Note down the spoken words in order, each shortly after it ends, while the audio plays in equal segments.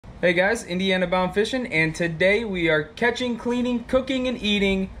Hey guys, Indiana Bound Fishing, and today we are catching, cleaning, cooking, and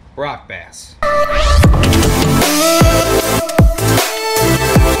eating rock bass.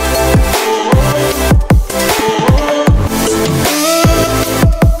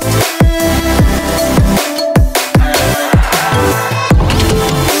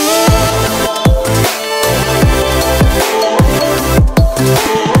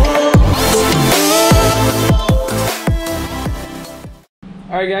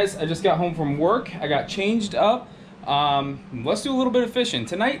 Alright guys, I just got home from work. I got changed up. Let's do a little bit of fishing.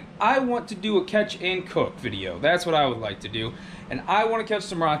 Tonight, I want to do a catch and cook video. That's what I would like to do. And I want to catch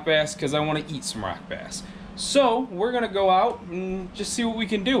some rock bass because I want to eat some rock bass. So, we're going to go out and just see what we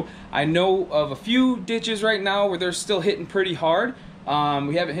can do. I know of a few ditches right now where they're still hitting pretty hard. We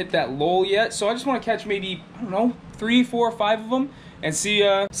haven't hit that lull yet. So I just want to catch maybe, I don't know, 3, 4, 5 of them. And see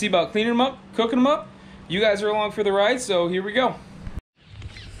about cleaning them up, cooking them up. You guys are along for the ride, so here we go.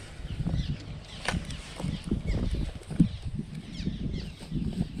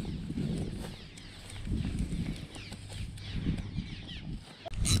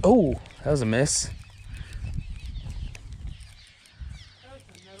 Oh, that was a miss.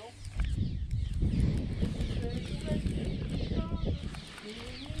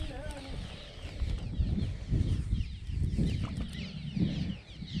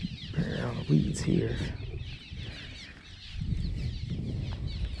 They're on the weeds here.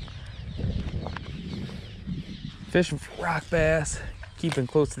 Fishing for rock bass, keeping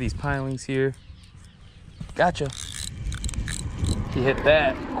close to these pilings here. Gotcha. He hit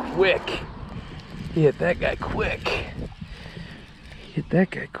that quick. He hit that guy quick. Hit that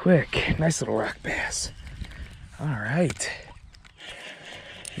guy quick. Nice little rock bass. All right.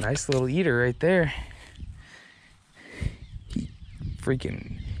 Nice little eater right there. He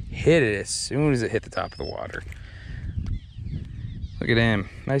freaking hit it as soon as it hit the top of the water. Look at him.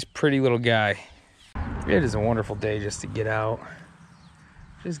 Nice, pretty little guy. It is a wonderful day just to get out.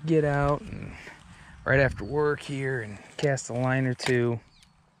 Just get out and right after work here and cast a line or two.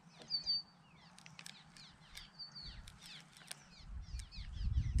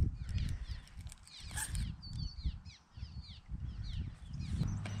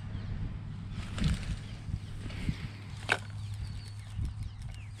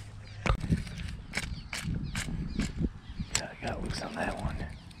 I got loose on that one.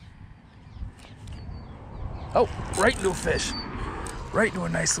 Oh, right into a fish. Right into a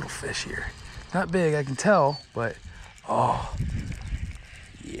nice little fish here. Not big, I can tell, but oh,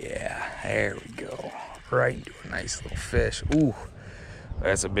 yeah, there we go. Right into a nice little fish. Ooh,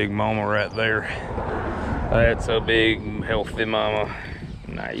 that's a big mama right there. That's a big, healthy mama.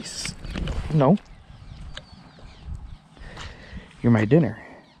 Nice. No. You're my dinner.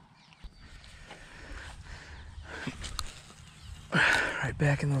 Right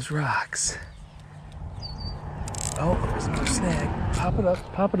back in those rocks. Oh, there's another snag. Pop it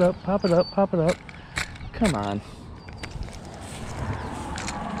up, pop it up, pop it up, pop it up. Come on.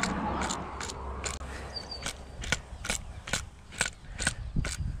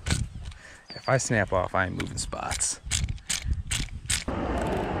 If I snap off, I ain't moving spots.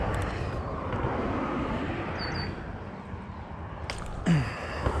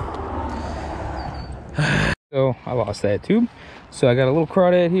 So I lost that tube. So I got a little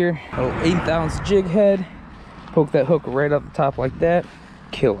crawdad here, a little 1/8 ounce jig head. Poke that hook right up the top like that.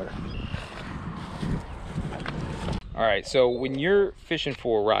 Killer. All right, so when you're fishing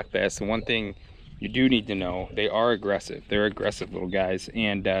for rock bass, the one thing you do need to know, they are aggressive. They're aggressive little guys,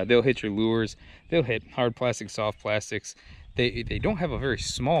 and they'll hit your lures. They'll hit hard plastic, soft plastics. They don't have a very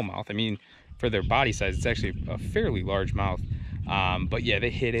small mouth. I mean, for their body size, it's actually a fairly large mouth. But yeah,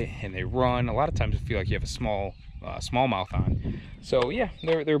 they hit it and they run. A lot of times I feel like you have a small mouth on. So yeah,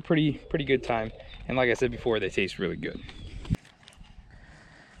 they're a pretty good time. And like I said before, they taste really good.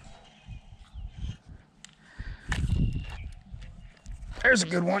 There's a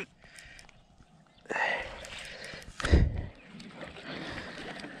good one.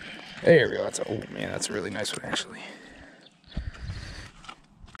 There we go. Oh man, that's a really nice one actually.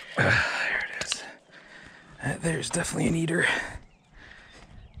 There it is. There's definitely an eater.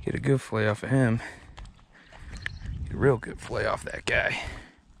 Get a good fillet off of him. Get a real good fillet off that guy.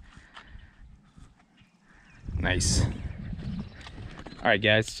 Nice. All right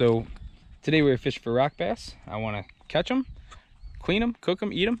guys, so today we're fishing for rock bass. I want to catch them, clean them, cook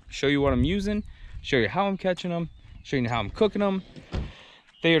them, eat them, show you what I'm using, show you how I'm catching them, show you how I'm cooking them.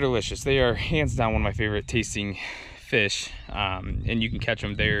 They are delicious. They are hands down one of my favorite tasting fish, and you can catch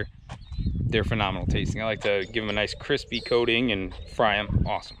them. They're phenomenal tasting. I like to give them a nice crispy coating and fry them.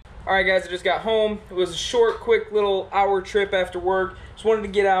 Awesome. Alright guys, I just got home. It was a short, quick little hour trip after work. Just wanted to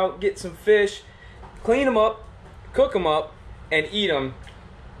get out, get some fish, clean them up, cook them up, and eat them.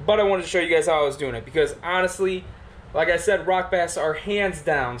 But I wanted to show you guys how I was doing it because honestly, like I said, rock bass are hands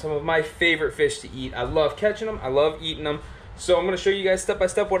down some of my favorite fish to eat. I love catching them, I love eating them. So I'm going to show you guys step by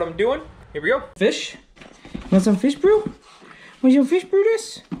step what I'm doing. Here we go. Fish. Want some fish, Brew? Want some fish,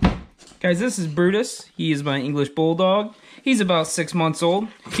 Brutus? Guys, this is Brutus. He is my English bulldog. He's about 6 months old.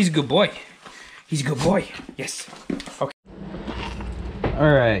 He's a good boy. He's a good boy. Yes. Okay.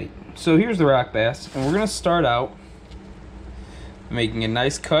 Alright, so here's the rock bass. And we're going to start out making a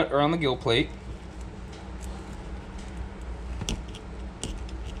nice cut around the gill plate.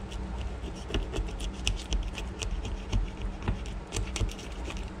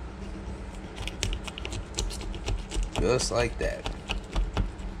 Just like that.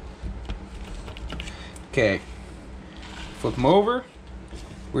 Okay. Flip them over.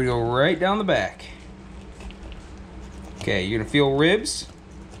 We're gonna go right down the back. Okay, you're gonna feel ribs.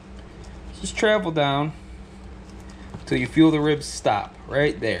 Just travel down until you feel the ribs stop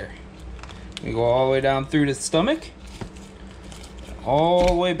right there. You go all the way down through the stomach, all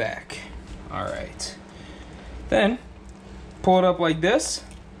the way back. All right. Then pull it up like this.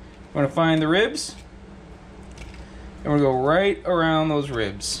 We're gonna find the ribs, and we're gonna go right around those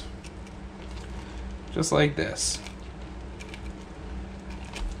ribs, just like this.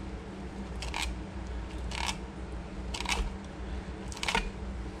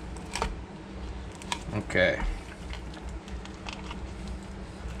 Okay.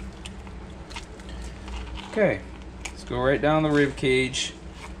 Okay, let's go right down the rib cage,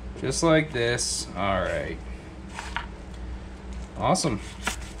 just like this. All right. Awesome.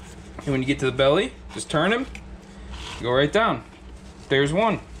 And when you get to the belly, just turn him, go right down. There's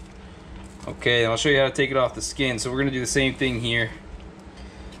one. Okay, I'll show you how to take it off the skin. So we're gonna do the same thing here.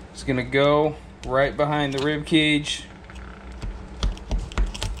 Just gonna go right behind the rib cage.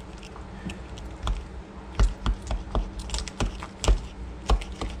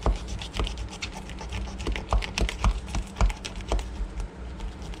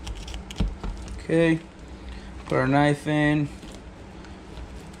 Okay, put our knife in,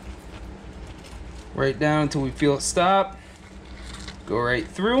 right down until we feel it stop. Go right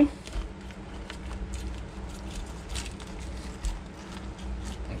through.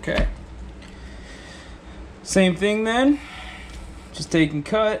 Okay. Same thing then. Just take and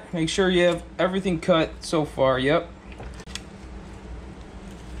cut. Make sure you have everything cut so far. Yep.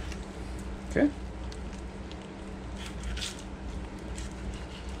 Okay.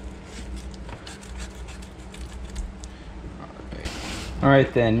 All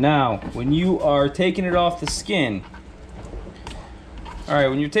right then, now when you are taking it off the skin,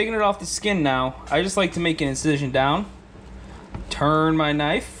 when you're taking it off the skin now, I just like to make an incision down, turn my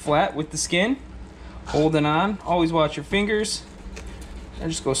knife flat with the skin, hold it on, always watch your fingers, and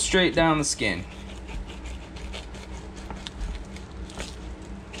just go straight down the skin.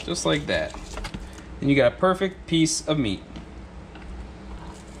 Just like that. And you got a perfect piece of meat.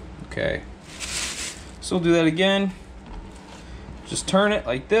 Okay, so we'll do that again. Just turn it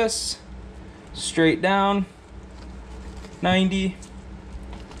like this, straight down, 90,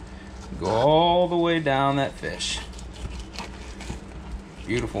 go all the way down that fish.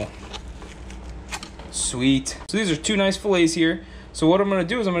 Beautiful. Sweet. So these are two nice fillets here. So what I'm gonna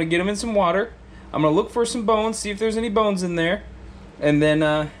do is I'm gonna get them in some water. I'm gonna look for some bones, see if there's any bones in there. And then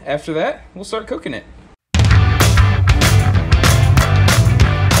after that, we'll start cooking it.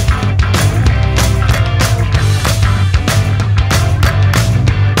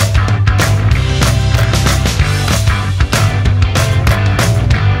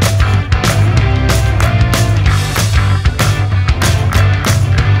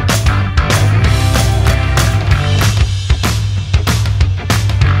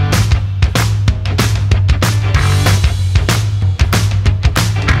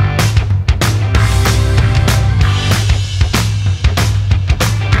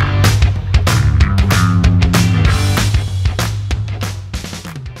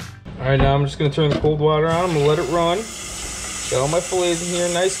 Alright, now I'm just going to turn the cold water on. I'm going to let it run. Got all my fillets in here,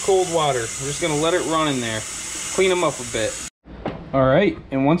 nice cold water. We're just going to let it run in there. Clean them up a bit. Alright,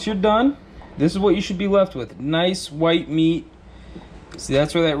 and once you're done, this is what you should be left with. Nice white meat. See,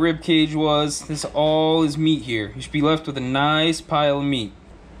 that's where that rib cage was. This all is meat here. You should be left with a nice pile of meat.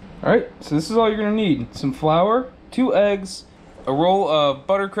 Alright, so this is all you're going to need. Some flour, 2 eggs, a roll of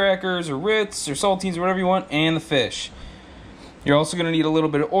butter crackers or Ritz or saltines or whatever you want, and the fish. You're also going to need a little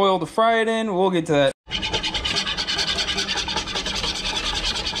bit of oil to fry it in. We'll get to that.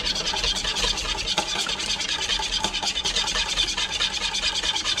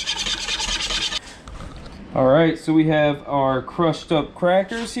 Alright, so we have our crushed up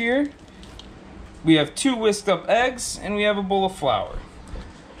crackers here. We have 2 whisked up eggs, and we have a bowl of flour.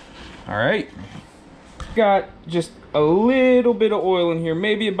 Alright. Got just a little bit of oil in here,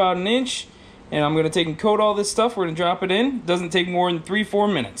 maybe about an inch. And I'm going to take and coat all this stuff. We're going to drop it in. Doesn't take more than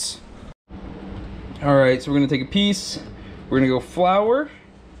 3-4 minutes. Alright, so we're going to take a piece. We're going to go flour.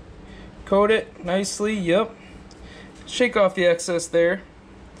 Coat it nicely, yep. Shake off the excess there.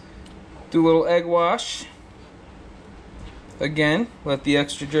 Do a little egg wash. Again, let the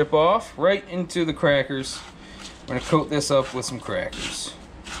extra drip off right into the crackers. I'm going to coat this up with some crackers.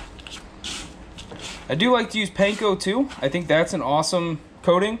 I do like to use panko too. I think that's an awesome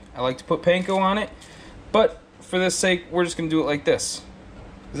coating. I like to put panko on it. But for this sake, we're just going to do it like this.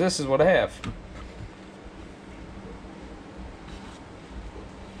 This is what I have.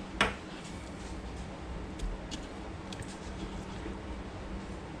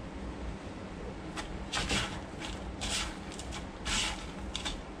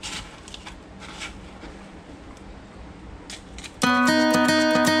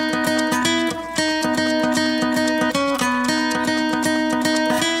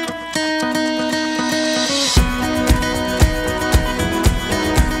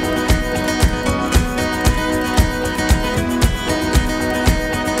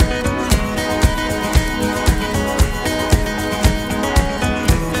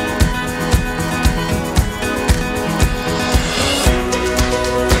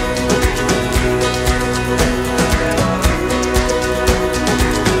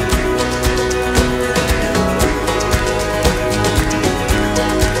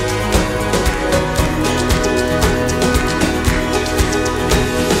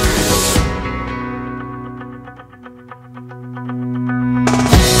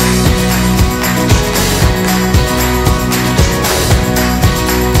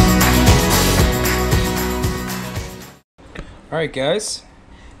 Alright guys,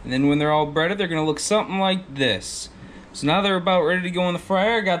 and then when they're all breaded, they're going to look something like this. So now they're about ready to go in the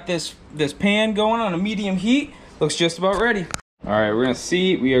fryer. I got this pan going on a medium heat. Looks just about ready. Alright,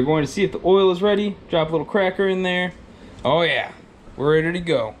 we are going to see if the oil is ready. Drop a little cracker in there. Oh yeah, we're ready to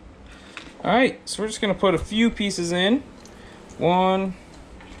go. Alright, so we're just going to put a few pieces in. 1,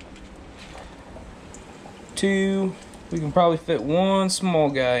 2, we can probably fit 1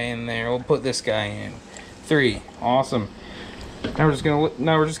 small guy in there. We'll put this guy in. 3, awesome. Now we're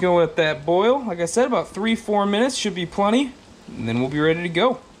just gonna let that boil. Like I said, about 3-4 minutes should be plenty, and then we'll be ready to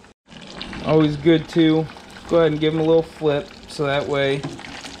go. Always good to go ahead and give them a little flip, so that way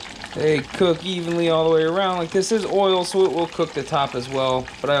they cook evenly all the way around. Like this is oil, so it will cook the top as well.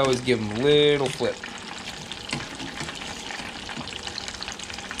 But I always give them a little flip.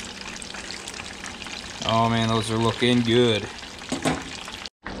 Oh man, those are looking good.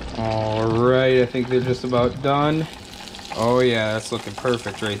 All right, I think they're just about done. Oh yeah, that's looking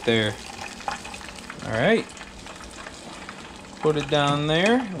perfect right there. All right, put it down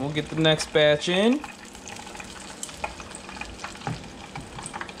there, and we'll get the next batch in.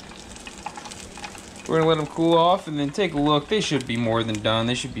 We're gonna let them cool off and then take a look. They should be more than done.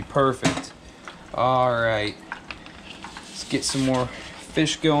 They should be perfect. All right, let's get some more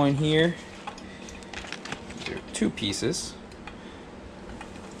fish going here. There are 2 pieces.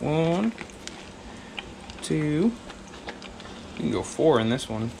 1, 2. You can go 4 in this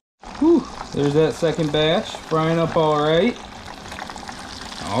one. Whew, there's that second batch, frying up all right.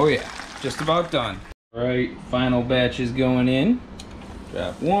 Oh yeah, just about done. All right, final batch is going in.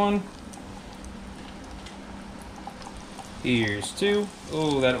 Drop 1. Here's 2.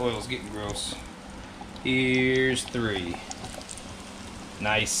 Oh, that oil's getting gross. Here's 3.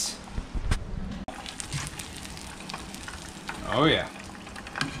 Nice. Oh yeah.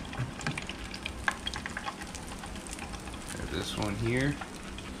 This one here.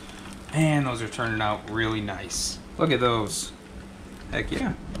 Man, those are turning out really nice. Look at those. Heck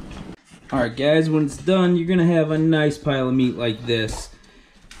yeah. Alright guys, when it's done, you're gonna have a nice pile of meat like this.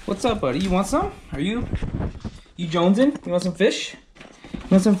 What's up, buddy? You want some? Are you jonesing? You want some fish? You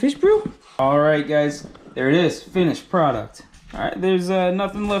want some fish, bro? Alright guys, there it is. Finished product. Alright, there's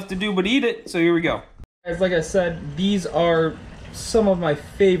nothing left to do but eat it, so here we go. Guys, like I said, these are some of my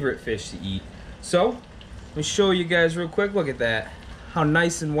favorite fish to eat. So, let me show you guys real quick. Look at that. How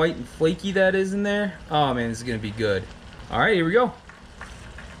nice and white and flaky that is in there. Oh man, this is gonna be good. Alright, here we go.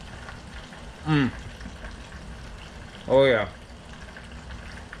 Oh yeah.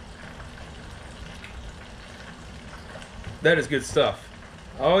 That is good stuff.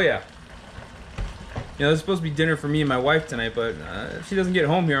 Oh yeah. You know, this is supposed to be dinner for me and my wife tonight, but if she doesn't get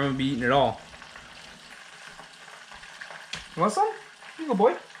home here, I'm gonna be eating it all. You want some? Here you go, boy.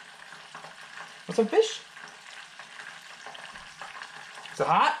 Want some fish? Is it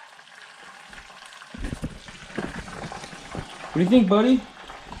hot? What do you think, buddy?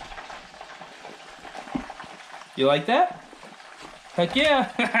 You like that? Heck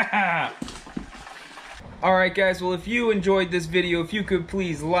yeah! Alright guys, well if you enjoyed this video, if you could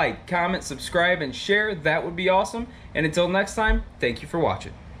please like, comment, subscribe, and share, that would be awesome. And until next time, thank you for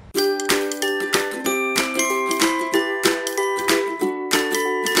watching.